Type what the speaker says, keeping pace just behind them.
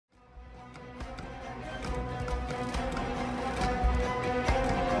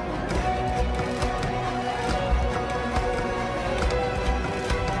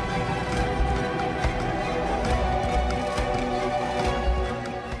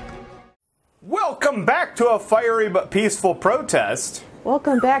Welcome back to a fiery but peaceful protest.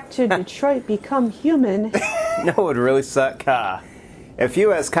 Welcome back to Detroit Become Human. No, it would really suck. If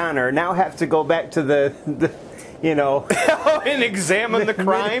you, as Connor, now have to go back to the you know, and examine the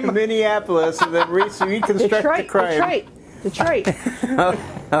crime, Minneapolis, and then reconstruct the crime. Detroit.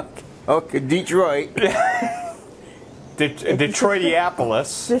 Okay, Detroit.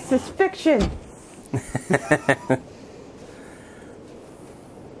 Detroitiapolis. This is fiction.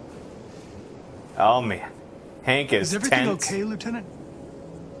 Oh man, Hank is everything tense. okay, Lieutenant?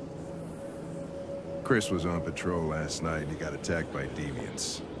 Chris was on patrol last night and he got attacked by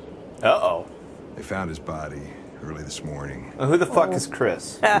deviants. Uh-oh. They found his body early this morning. Who the fuck is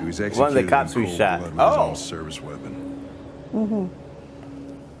Chris? He was executed One of the cops in we cold shot. blood with his Oh. own service weapon.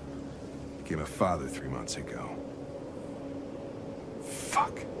 Became a father 3 months ago.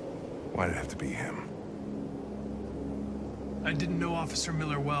 Fuck. Why did it have to be him? I didn't know Officer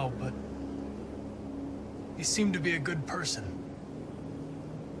Miller well, but he seemed to be a good person.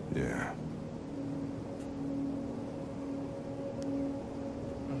 Yeah.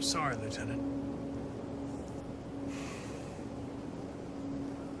 I'm sorry, Lieutenant.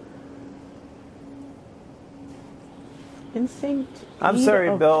 Instinct. I'm Need sorry,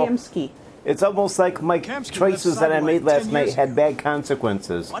 of Bill. Kamsky. It's almost like my Kamsky choices left that I made Cyberlife last 10 night years had ago. bad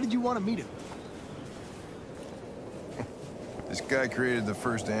consequences. Why did you want to meet him? This guy created the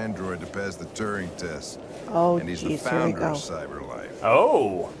first android to pass the Turing test. Oh, And he's the jeez, here we founder go. of Cyberlife.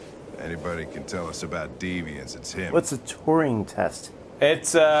 Oh, Anybody can tell us about deviants, it's him. What's a Turing test?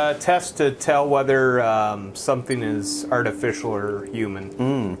 it's a test to tell whether something is artificial or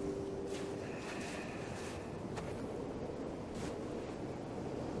human.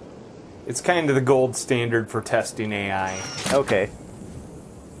 It's kind of the gold standard for testing AI. Okay.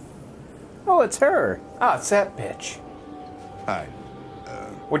 Oh, it's her. Ah, it's that bitch. Hi,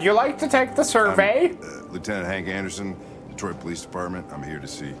 Would you like to take the survey? Lieutenant Hank Anderson, Detroit Police Department. I'm here to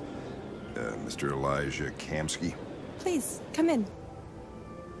see Mr. Elijah Kamsky. Please, come in.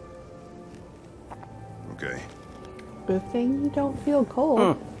 Okay. Good thing you don't feel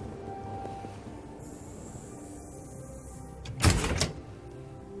cold.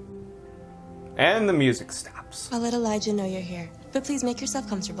 And the music stops. I'll let Elijah know you're here, but please make yourself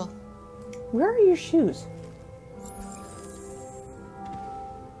comfortable. Where are your shoes?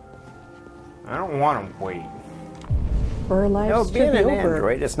 I don't want to wait. For our lives No, to being be an over.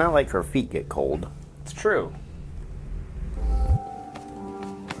 android, it's not like her feet get cold. It's true.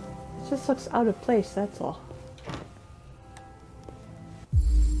 It just looks out of place, that's all.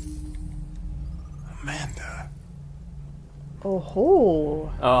 Amanda. Oh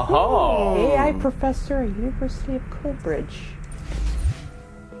ho! Oh. AI professor at University of Coalbridge.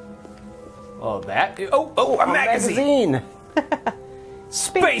 Oh, that. Oh, a magazine.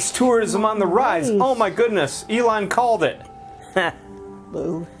 Space tourism on the rise. Nice. Oh my goodness. Elon called it.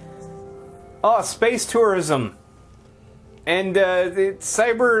 Boo. Oh, space tourism. And the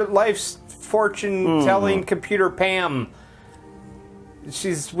cyber life's fortune telling computer Pam.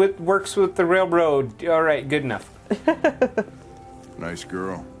 She's works with the railroad. All right, good enough. Nice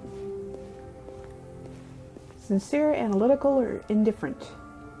girl. Sincere, analytical, or indifferent?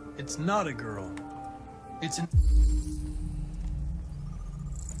 It's not a girl. It's an...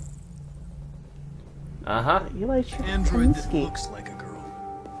 Uh-huh. Elijah android that Kamsky. looks like a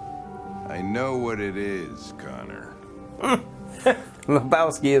girl. I know what it is, Connor.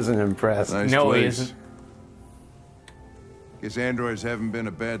 Lebowski isn't impressed. Nice No, he place. isn't. Guess androids haven't been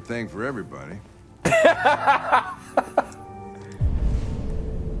a bad thing for everybody.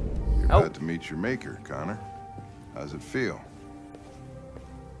 You're about to meet your maker, Connor. How's it feel?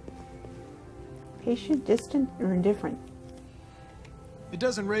 Patient, distant, or indifferent? It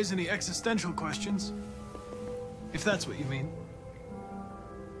doesn't raise any existential questions. If that's what you mean.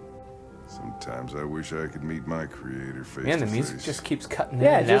 Sometimes I wish I could meet my creator face Man, the to music face. just keeps cutting in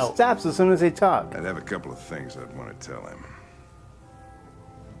Yeah, it and just out. stops as soon as they talk. I'd have a couple of things I'd want to tell him.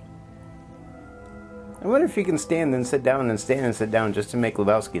 I wonder if you can stand and sit down and stand and sit down just to make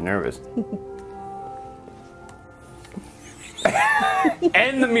Lebowski nervous.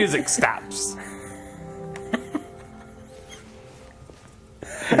 And the music stops.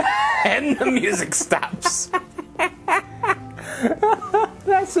 And the music stops.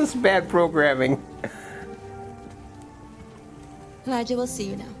 That's just bad programming. Elijah will see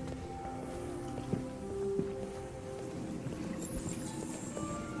you now.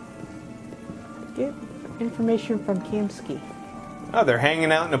 Get information from Kamsky. Oh, they're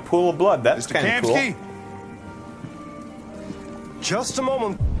hanging out in a pool of blood. That's Mr. kind of cool. Kamsky? Just a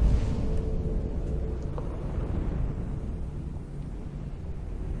moment.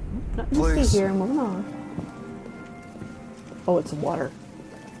 Nothing to Please. see here. Moving on. Oh, it's water.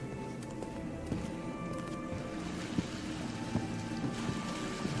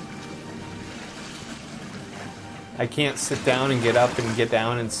 I can't sit down and get up and get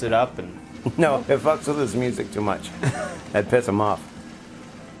down and sit up and... No, it fucks with his music too much. That'd piss him off.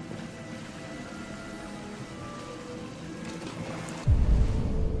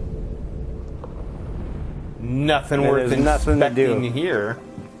 Nothing There's worth nothing to do. inspecting here.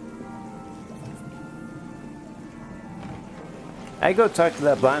 I go talk to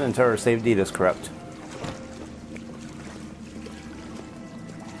that blonde and tell her save Dita's corrupt.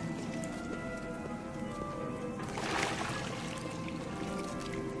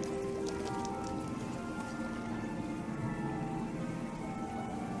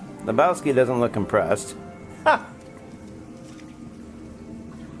 Lebowski doesn't look impressed.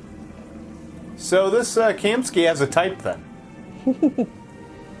 So this Kamsky has a type then.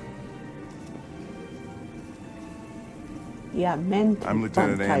 Yeah, men. I'm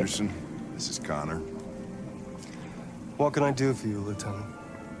Lieutenant type. Anderson. This is Connor. What can I do for you, Lieutenant?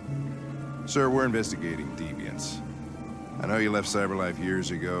 Sir, we're investigating deviants. I know you left CyberLife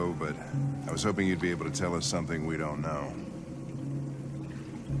years ago, but I was hoping you'd be able to tell us something we don't know.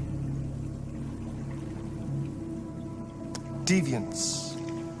 Deviants.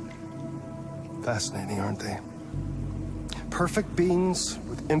 Fascinating, aren't they? Perfect beings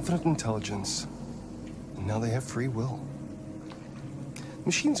with infinite intelligence. And now they have free will.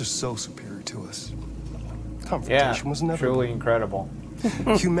 Machines are so superior to us. Confrontation was inevitable. Truly incredible.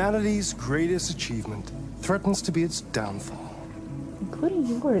 Humanity's greatest achievement threatens to be its downfall. Including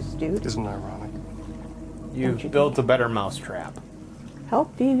yours, dude. Isn't it ironic? You've built a better mousetrap.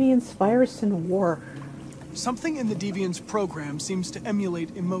 Help deviants virus in war. Something in the Deviant's program seems to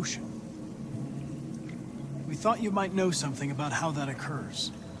emulate emotion. We thought you might know something about how that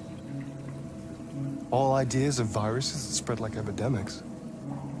occurs. All ideas of viruses that spread like epidemics.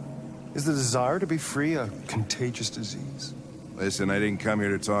 Is the desire to be free a contagious disease? Listen, I didn't come here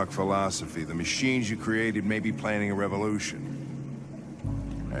to talk philosophy. The machines you created may be planning a revolution.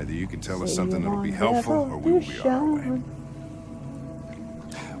 Either you can tell us Say something you that'll be want helpful, or we will be on our way. revolution.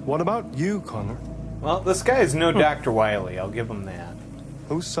 What about you, Connor? Well, this guy is no Dr. Wily, I'll give him that.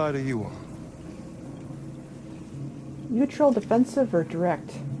 Whose side are you on? Neutral, defensive, or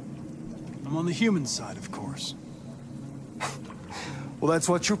direct? I'm on the human side, of course. Well, that's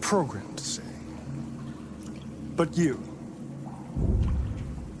what you're programmed to say. But you.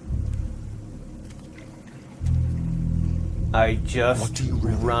 I What just do you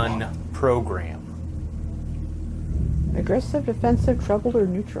really run want? program. Aggressive, defensive, troubled, or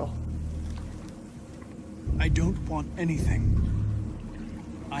neutral? I don't want anything.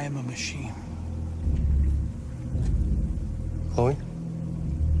 I am a machine. Chloe?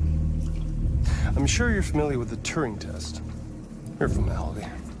 I'm sure you're familiar with the Turing test. Mere formality.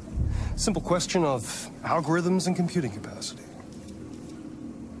 Simple question of algorithms and computing capacity.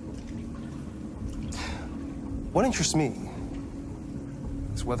 What interests me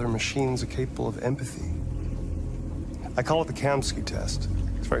is whether machines are capable of empathy. I call it the Kamsky test.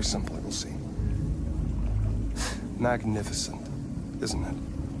 It's very simple, you'll see. Magnificent, isn't it?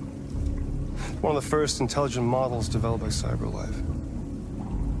 One of the first intelligent models developed by CyberLife.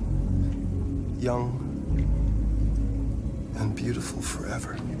 Young and beautiful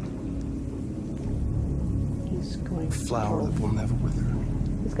forever. He's going to Flower that will never wither.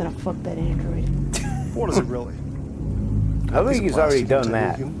 He's gonna fuck that android. What is it really? I think he's already done Plastic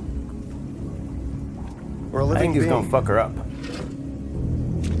that. human? Or a I living think he's being? gonna fuck her up.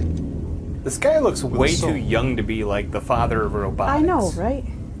 This guy looks With a way soul. too young to be like the father of robotics. I know, right?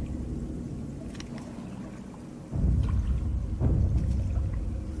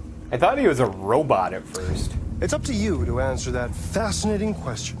 I thought he was a robot at first. It's up to you to answer that fascinating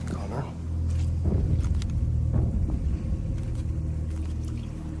question, Connor.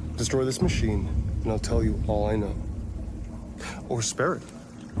 Destroy this machine, and I'll tell you all I know. Or spare it,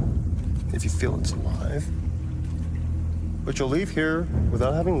 if you feel it's alive. But you'll leave here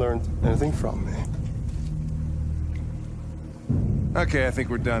without having learned anything from me. Okay, I think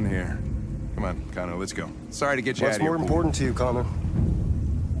we're done here. Come on, Connor, let's go. Sorry to get you What's out of here. more important to you, Connor?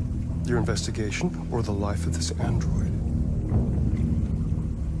 Your investigation or the life of this android?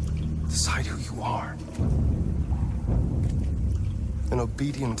 Decide who you are. An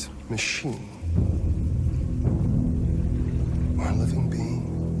obedient machine. Or a living being.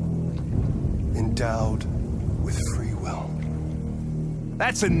 Endowed with free will.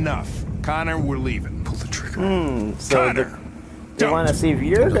 That's enough. Connor, we're leaving. Pull the trigger. So Connor, they want to see if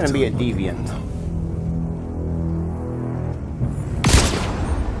you're going to be a deviant.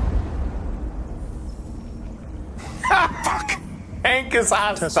 Hank is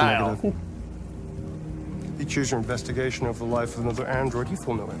Test hostile. negative. You choose your investigation over the life of another android, you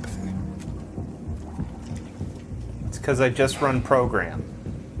feel no empathy. It's because I just run program.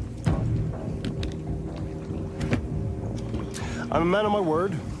 I'm a man of my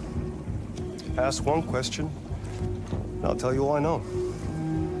word. Ask one question, and I'll tell you all I know.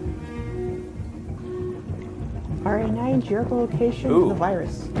 RA9 geolocation Ooh. of the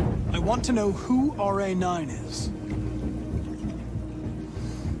virus. I want to know who RA9 is.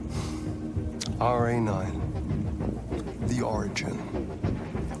 RA9. The origin.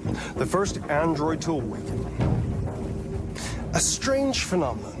 The first android to awaken. A strange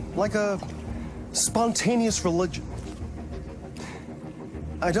phenomenon, like a spontaneous religion.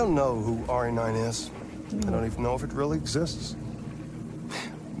 I don't know who RA9 is. I don't even know if it really exists.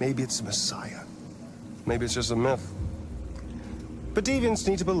 Maybe it's a messiah. Maybe it's just a myth. But deviants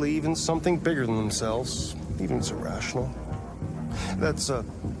need to believe in something bigger than themselves, even if it's irrational. That's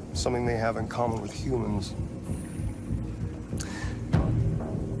something they have in common with humans.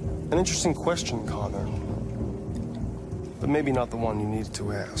 An interesting question, Connor. But maybe not the one you needed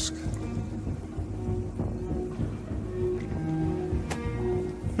to ask.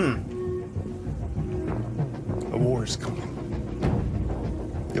 A war is coming.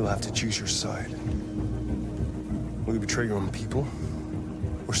 You'll have to choose your side. Will you betray your own people,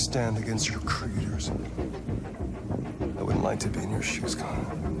 or stand against your creators? I wouldn't like to be in your shoes, Connor.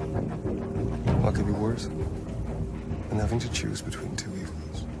 What could be worse than having to choose between two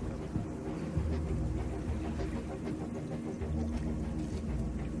evils?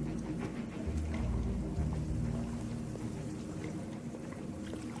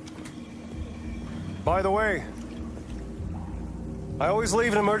 By the way, I always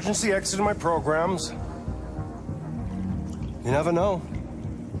leave an emergency exit in my programs. You never know.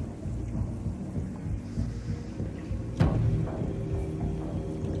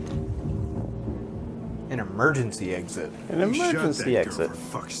 An emergency exit. An emergency exit. For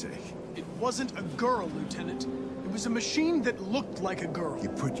fuck's sake. It wasn't a girl, Lieutenant. It was a machine that looked like a girl. You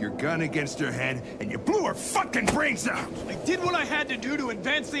put your gun against her head and you blew her fucking brains out. I did what I had to do to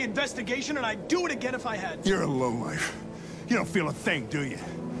advance the investigation, and I'd do it again if I had to. You're a lowlife. You don't feel a thing, do you?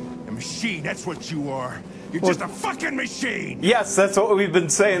 A machine, that's what you are. You're just a fucking machine! Yes, that's what we've been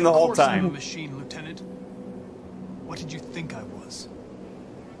saying the whole Of course I'm a time. machine, Lieutenant. What did you think I was?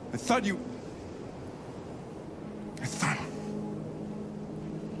 I thought you... I thought...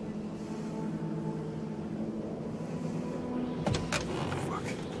 Fuck.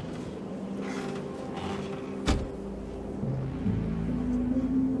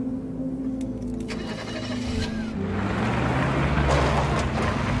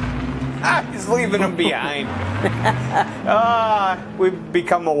 Ah, he's leaving him behind. We've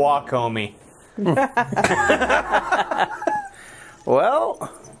become a walk homie. Well,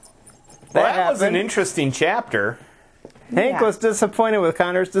 That was an happened. interesting chapter. Hank Yeah. was disappointed with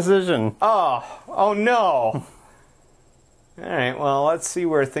Connor's decision. Oh no. Alright, well, let's see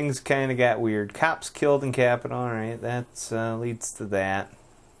where things kind of got weird. Cops killed in Capitol. Alright, that leads to that.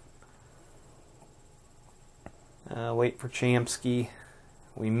 Wait for Chomsky.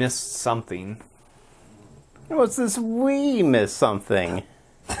 We missed something. What's this? We missed something.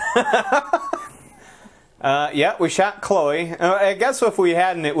 Yeah, we shot Chloe. I guess if we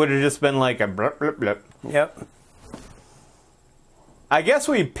hadn't, it would have just been like a blip, blip, blip. Yep. I guess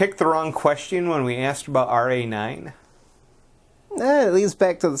we picked the wrong question when we asked about RA9. It leads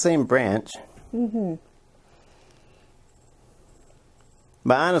back to the same branch. Mm-hmm.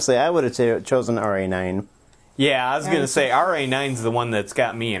 But honestly, I would have chosen RA9. Yeah, I was going to say RA9's the one that's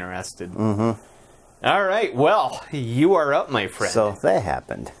got me interested. Mm-hmm. All right, well, you are up, my friend. So that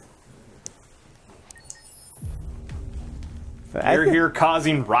happened. You're here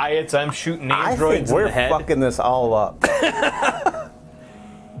causing riots. I'm shooting I think androids in we're the head. fucking this all up.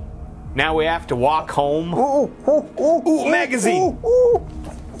 Now we have to walk home. Ooh, magazine.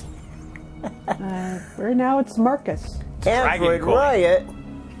 Where now it's Marcus. Android Coin. Riot.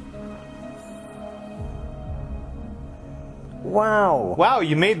 Wow. Wow,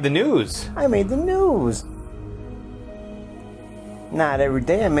 you made the news. I made the news. Not every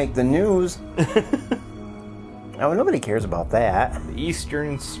day I make the news. Oh, nobody cares about that. The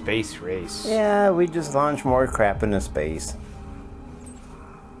Eastern Space Race. Yeah, we just launch more crap into space.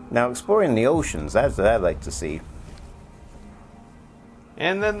 Now, exploring the oceans, that's what I'd like to see.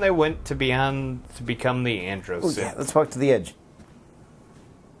 And then they went to beyond to become the Andro Oh, Sith. yeah, let's walk to the edge.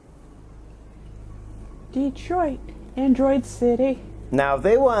 Detroit, Android City. Now, if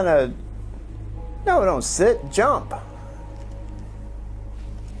they want to... No, don't sit, jump.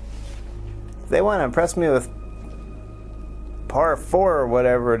 If they want to impress me with par 4 or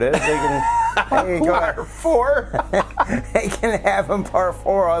whatever it is. They can, they can Par 4? they can have them par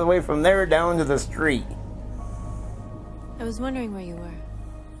 4 all the way from there down to the street. I was wondering where you were.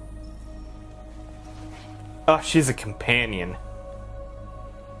 Oh, she's a companion.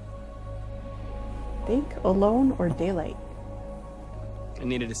 Think alone or daylight? I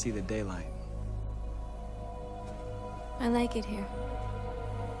needed to see the daylight. I like it here.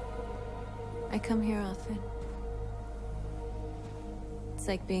 I come here often. It's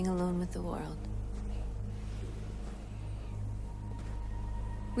like being alone with the world.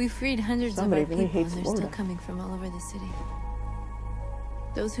 We freed hundreds Somebody of our really people, hates and they're still Florida. coming from all over the city.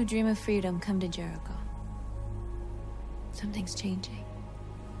 Those who dream of freedom come to Jericho. Something's changing.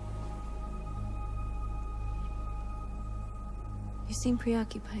 You seem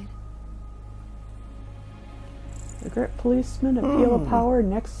preoccupied. The grit policeman, appeal of power,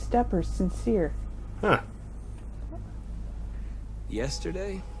 next step, or sincere? Huh.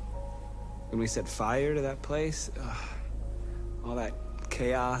 Yesterday, when we set fire to that place, all that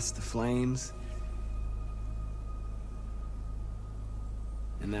chaos, the flames.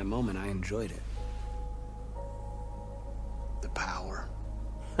 In that moment, I enjoyed it. The power,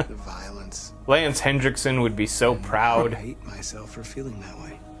 the violence. Lance Hendrickson would be so I proud. hate myself for feeling that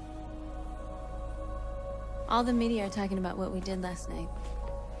way. All the media are talking about what we did last night.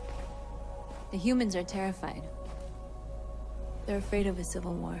 The humans are terrified. They're afraid of a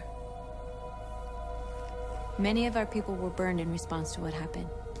civil war. Many of our people were burned in response to what happened.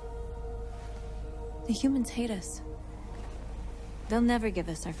 The humans hate us. They'll never give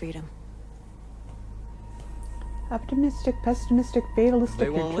us our freedom. Optimistic, pessimistic, fatalistic, They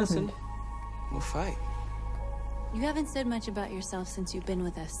or won't determined? listen. We'll fight. You haven't said much about yourself since you've been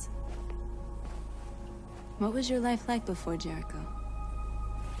with us. What was your life like before Jericho?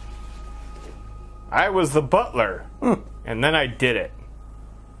 I was the butler. And then I did it.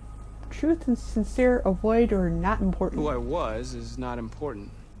 Truth and sincere, avoid, or not important? Who I was is not important.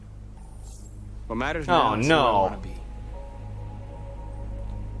 What matters Oh, now is who I no. want to be.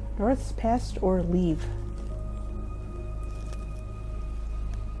 North's past or leave?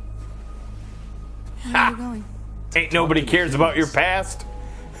 Where are you going? Ain't nobody cares about your past.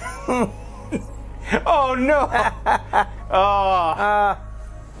 Oh no! Oh.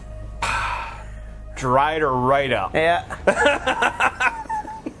 Dried her right up. Yeah.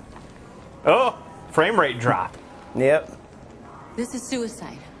 Oh, frame rate drop. Yep. This is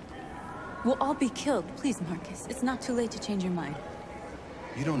suicide. We'll all be killed. Please, Marcus. It's not too late to change your mind.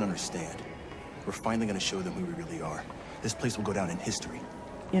 You don't understand. We're finally gonna show them who we really are. This place will go down in history.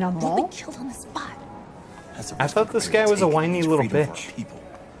 In a We'll mall? be killed on the spot. That's a I risk thought we're this prepared guy to was a take. whiny It's little freedom for our bitch. people.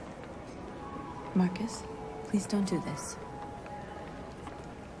 Marcus, please don't do this.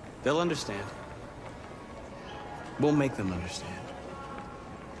 They'll understand. We'll make them understand.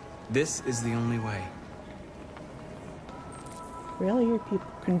 This is the only way. Really, your people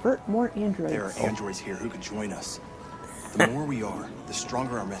convert more androids. There are androids here who could join us. The more we are, the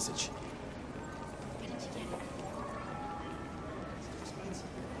stronger our message.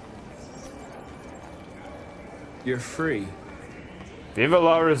 You're free. Vive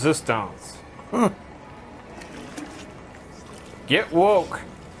la resistance. Get woke.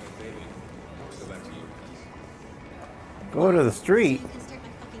 Go to the street.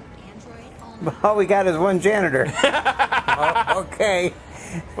 All we got is one janitor. Oh, okay.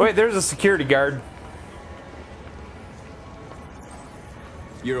 Wait, there's a security guard.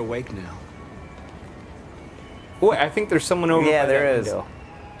 You're awake now. Wait, I think there's someone over Yeah, by there that is. window.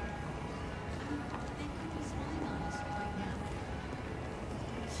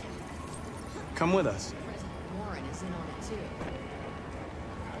 Come with us.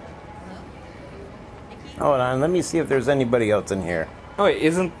 Hold on, let me see if there's anybody else in here. Oh wait,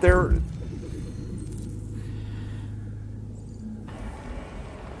 isn't there...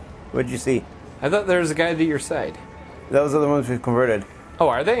 What'd you see? I thought there was a guy to your side. Those are the ones we've converted. Oh,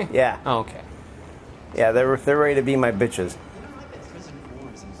 are they? Yeah. Oh, okay. Yeah, they're ready to be my bitches.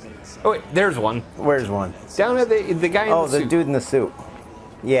 Oh wait, there's one. Where's one? Down at the guy in Oh, the the suit. dude in the suit.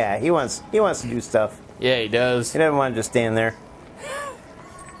 Yeah, he wants to do stuff. Yeah, he does. He doesn't want to just stand there.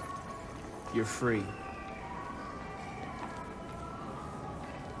 You're free.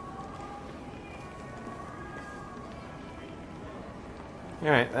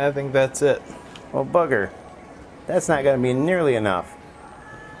 Alright, I think that's it. Well, bugger. That's not going to be nearly enough.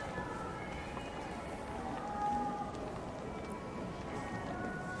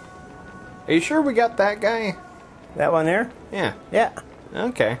 Are you sure we got that guy? That one there? Yeah. Yeah.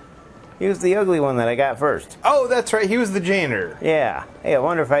 Okay. He was the ugly one that I got first. Oh, that's right. He was the janitor. Yeah. Hey, I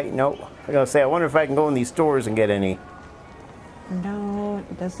wonder if I... Nope. I'm going to say, I wonder if I can go in these stores and get any. No,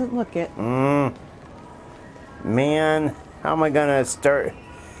 it doesn't look it. Man, how am I gonna start?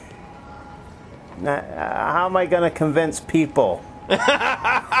 How am I gonna convince people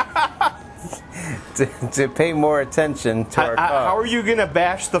to pay more attention to our cause? How are you gonna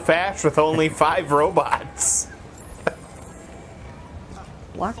bash the fash with only 5 robots?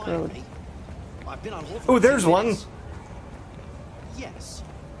 Block road. Oh, there's one. Yes.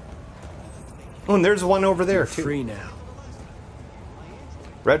 Oh, and there's one over there You're too. free now.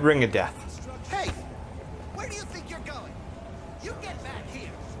 Red ring of death. Hey, where do you think you're going? You get back here.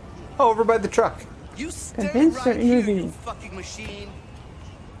 Oh, over by the truck. You stay Convince or right here, intervene? you fucking machine.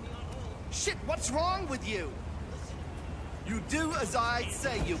 Shit, what's wrong with you? You do as I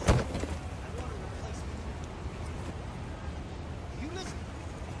say, you. You listen.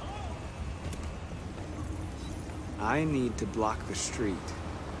 I need to block the street.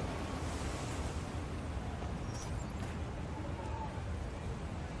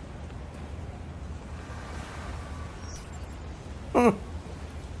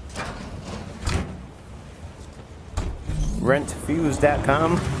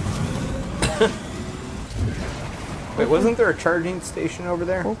 Rentfuse.com. Wait, wasn't there a charging station over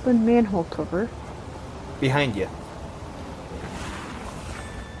there? Open manhole cover. Behind you.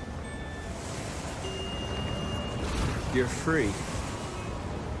 You're free.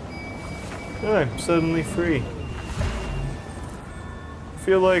 I'm suddenly free. I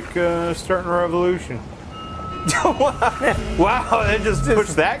feel like starting a revolution. Wow, that just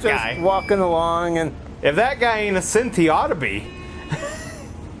pushed that guy. Just walking along and... If that guy ain't a synth, he ought to be.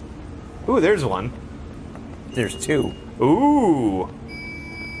 Ooh, there's one. There's 2. Ooh.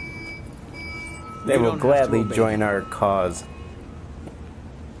 They You will don't have gladly to obey join him. our cause.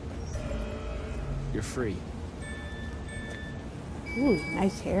 You're free. Ooh,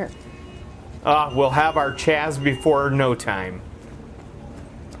 nice hair. We'll have our Chaz before no time.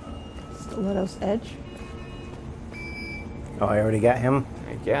 Stiletto's edge. Oh, I already got him?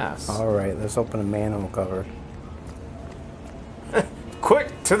 I guess. Alright, let's open a manhole cover.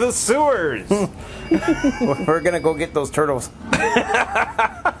 Quick, to the sewers! We're gonna go get those turtles.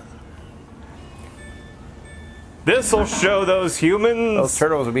 This'll show those humans. Those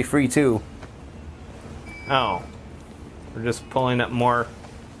turtles will be free too. Oh. We're just pulling up more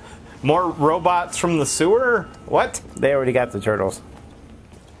robots from the sewer? What? They already got the turtles.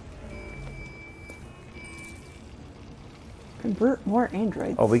 Convert more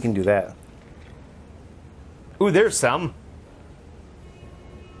androids. Oh, we can do that. Ooh, there's some.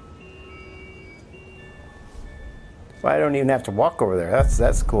 Well, I don't even have to walk over there.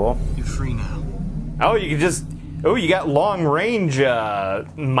 That's cool. You're free now. Oh, you can just... Oh, you got long range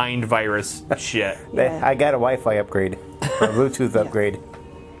mind virus shit. Yeah. I got a Wi-Fi upgrade. Or a Bluetooth upgrade.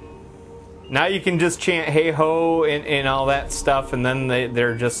 Now you can just chant hey ho and all that stuff, and then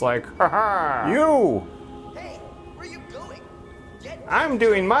they're just like, ha ha! You! Hey, where you going? Get I'm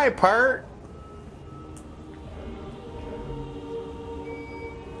doing my part.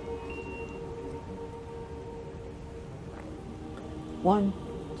 One.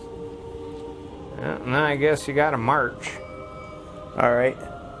 Now I guess you gotta march. Alright.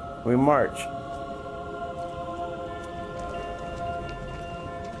 We march.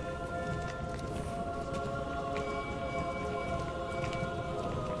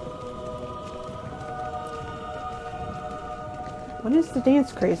 When does the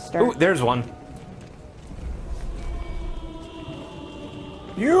dance craze start? Ooh, there's one.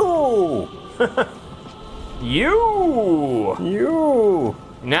 You! You! You!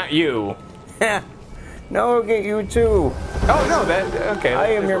 Not you. No, I'll get you too. Oh, no, that... Okay. I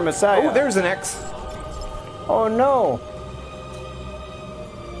am your messiah. Oh, there's an X. Oh no!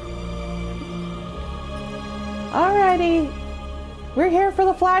 Alrighty. We're here for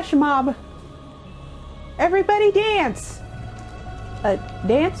the flash mob. Everybody dance.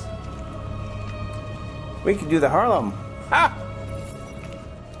 Dance? We could do the Harlem. Ha!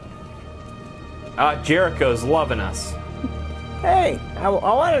 Jericho's loving us. Hey, I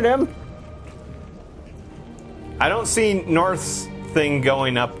wanted him. I don't see North's thing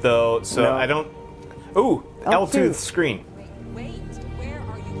going up, though, so No. I don't... Ooh, L2. L2 screen. Wait, where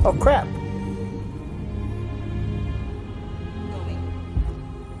are you Oh crap!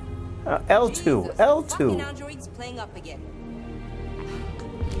 going? L2, Jesus, L2. fucking androids playing up again.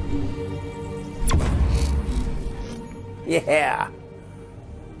 Yeah.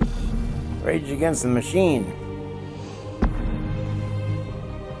 Rage Against the Machine.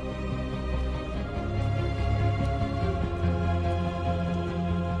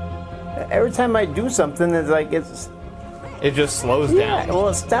 Every time I do something, it's It just slows yeah. down. Well,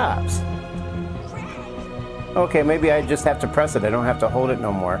 it stops. Okay, maybe I just have to press it. I don't have to hold it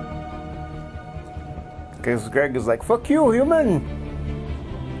no more. Because Greg is like, fuck you, human!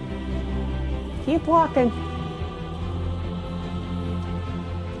 Keep walking.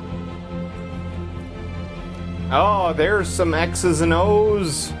 Oh, there's some X's and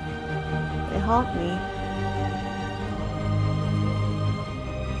O's. They haunt me.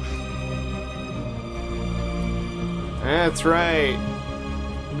 That's right.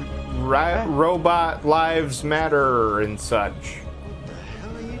 Robot lives matter and such. What the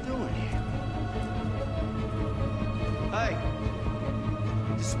hell are you doing here? Hey!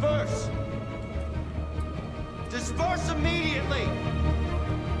 Disperse! Disperse immediately!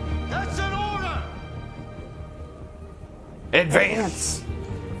 That's an order! Advance!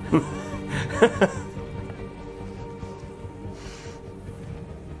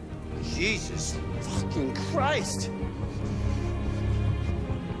 Jesus fucking Christ!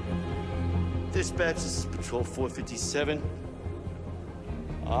 Dispatch, this is Patrol 457.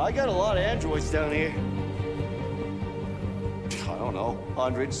 I got a lot of androids down here. I don't know,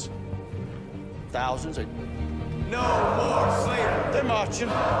 hundreds, thousands. No more slavery. They're marching.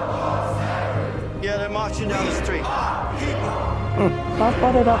 Yeah, they're marching down the street.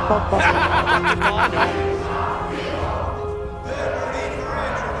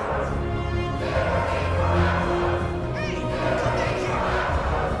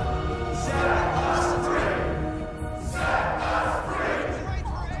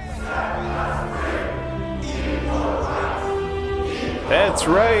 That's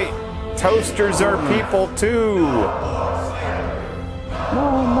right. Toasters are people too.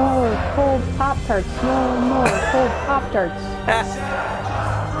 No more cold Pop-Tarts. No more cold Pop-Tarts.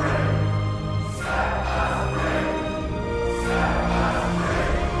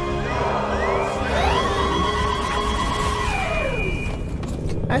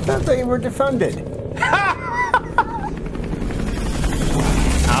 I thought they were defunded.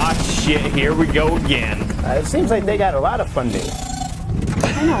 Ah, shit, here we go again. It seems like they got a lot of funding.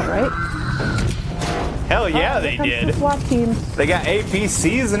 I know, right? Hell yeah, Here they comes did. the SWAT teams. They got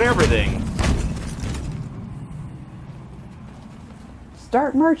APCs and everything.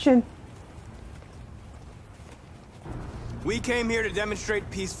 Start marching. We came here to demonstrate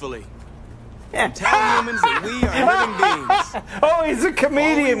peacefully. And tell humans that we are living beings. Oh, he's a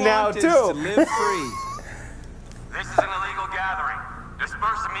comedian now, All we want is too. to live free. This is an illegal gathering.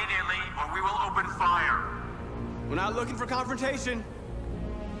 Disperse immediately or we will open fire. We're not looking for confrontation.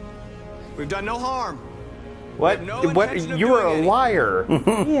 We've done no harm. What? No What? intention of You were doing a any. liar.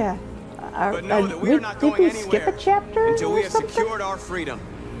 Yeah. But know that we are not going did we anywhere skip a chapter until we or have something? secured our freedom.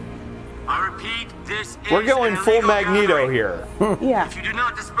 I repeat, this We're is going an full illegal Magneto gathering. here. Yeah. If you do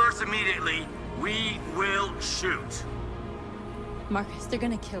not disperse immediately, we will shoot. Marcus, they're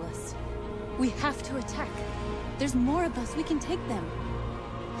gonna kill us. We have to attack. There's more of us. We can take them.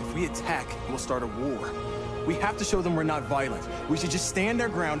 If we attack, we'll start a war. We have to show them we're not violent. We should just stand our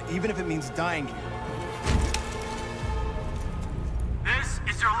ground, even if it means dying here. This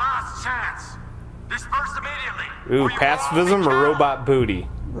is your last chance. Disperse immediately. Ooh, or you will all pacifism be or killed. robot booty?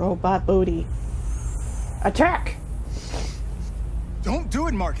 Robot booty. Attack! Don't do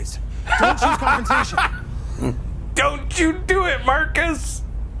it, Marcus. Don't choose confrontation. Don't you do it, Marcus!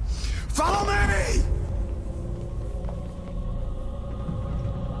 Follow me!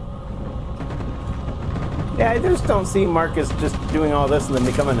 Yeah, I just don't see Marcus just doing all this and then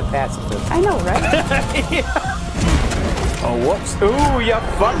becoming a pacifist. I know, right? Oh, whoops. Ooh, you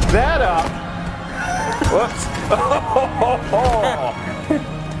fucked that up. Whoops.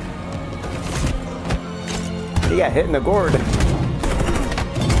 He got hit in the gourd.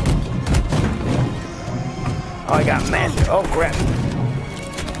 Oh, I got mashed. Oh, crap.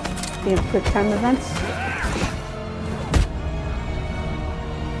 Damn quick time events.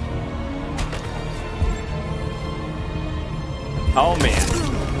 Oh, man.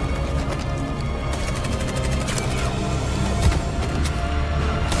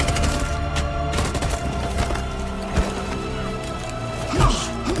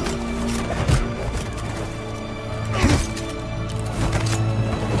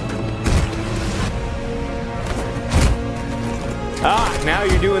 Ah, now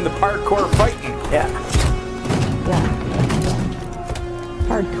you're doing the parkour fighting. Yeah. Yeah.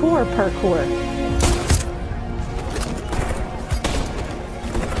 Hardcore parkour.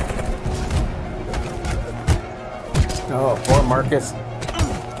 Oh, poor Marcus.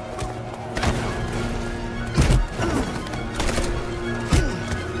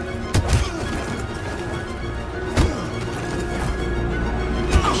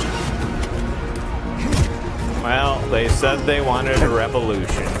 Well, they said they wanted a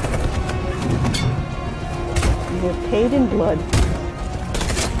revolution. were paid in blood.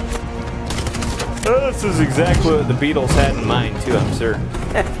 Oh, this is exactly what the Beatles had in mind, too, I'm certain.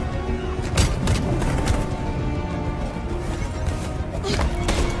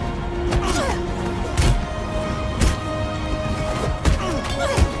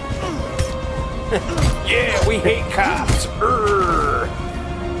 Yeah, we hate cops. Urgh.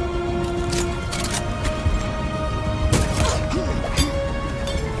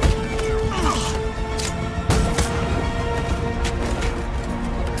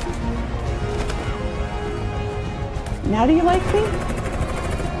 Now do you like me?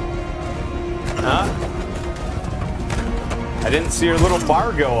 Huh? I didn't see your little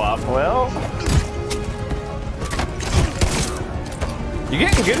bar go up. Well, you're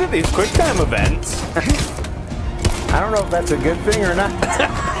getting good at these QuickTime events. I don't know if that's a good thing or not.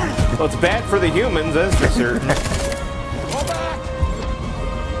 Well, it's bad for the humans, that's for certain.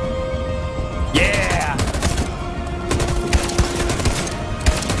 Yeah!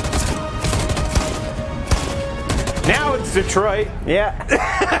 Now it's Detroit. Yeah.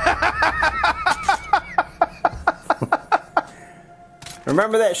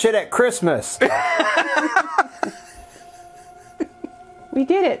 Remember that shit at Christmas. We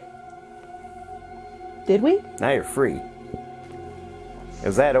did it. Did we? Now you're free.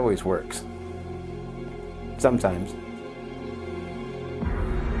 Because that always works. Sometimes.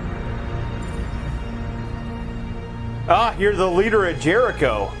 Ah, you're the leader of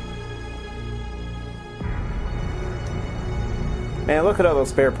Jericho. Man, look at all those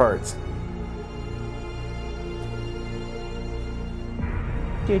spare parts.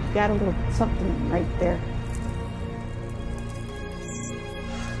 Dude, you got a little something right there.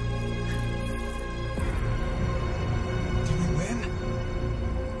 Did we win?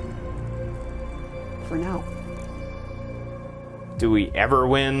 For now. Do we ever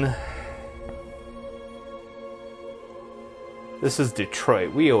win? This is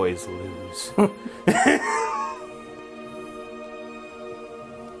Detroit. We always lose.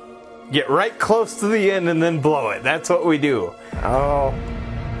 Get right close to the end and then blow it. That's what we do. Oh.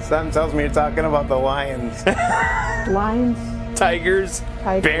 Something tells me you're talking about the Lions. Lions. Tigers.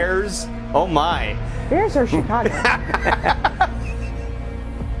 Bears. Oh my. Bears are Chicago.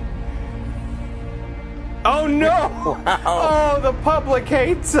 Oh no! Wow. Oh, the public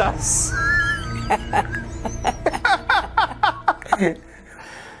hates us.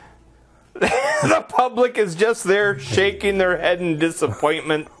 The public is just there shaking their head in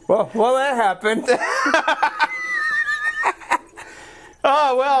disappointment. Well, that happened.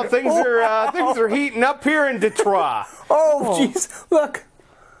 Oh well, things are heating up here in Detroit. Oh, jeez, look.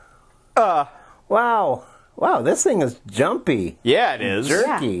 Wow. Wow, this thing is jumpy. Yeah, it is.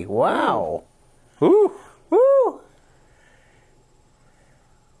 Jerky. Yeah. Wow. Woo. Woo.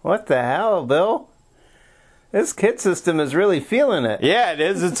 What the hell, Bill? This kit system is really feeling it. Yeah, it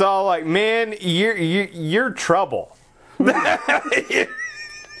is. It's all like, man, you're trouble.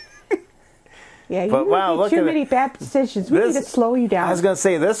 Yeah, you But wow, make look too at many bad decisions. We need to slow you down. I was going to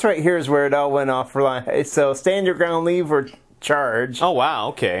say, this right here is where it all went off for line. So stand your ground, leave, or charge. Oh, wow,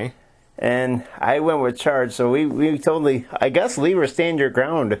 okay. And I went with charge, so we totally, I guess leave or stand your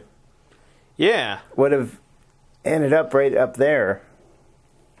ground. Yeah. Would have ended up right up there.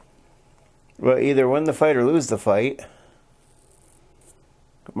 Well, either win the fight or lose the fight.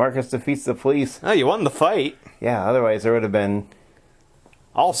 Marcus defeats the police. Oh, you won the fight. Yeah, otherwise there would have been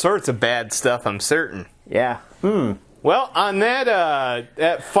all sorts of bad stuff, I'm certain. Yeah. Well, on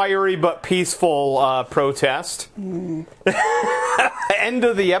that fiery but peaceful protest, end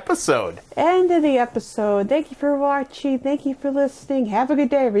of the episode. End of the episode. Thank you for watching. Thank you for listening. Have a good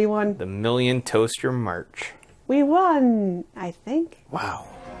day, everyone. The Million Toaster March. We won, I think. Wow.